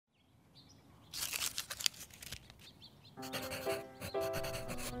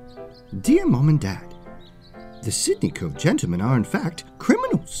Dear Mom and Dad, the Sydney Cove gentlemen are in fact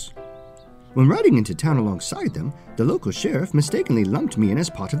criminals. When riding into town alongside them, the local sheriff mistakenly lumped me in as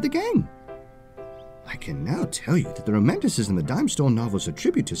part of the gang. I can now tell you that the romanticism the dime store novels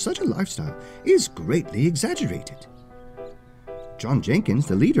attribute to such a lifestyle is greatly exaggerated. John Jenkins,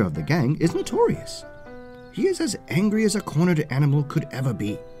 the leader of the gang, is notorious. He is as angry as a cornered animal could ever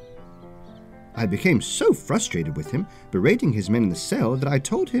be. I became so frustrated with him, berating his men in the cell, that I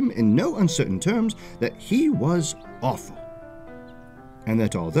told him in no uncertain terms that he was awful, and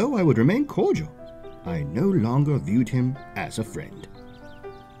that although I would remain cordial, I no longer viewed him as a friend.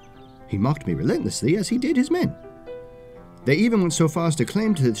 He mocked me relentlessly as he did his men. They even went so far as to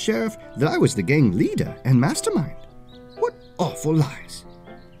claim to the sheriff that I was the gang leader and mastermind. What awful lies!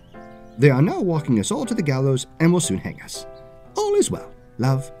 They are now walking us all to the gallows and will soon hang us. All is well.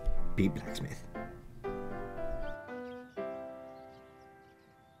 Love, Pete Blacksmith.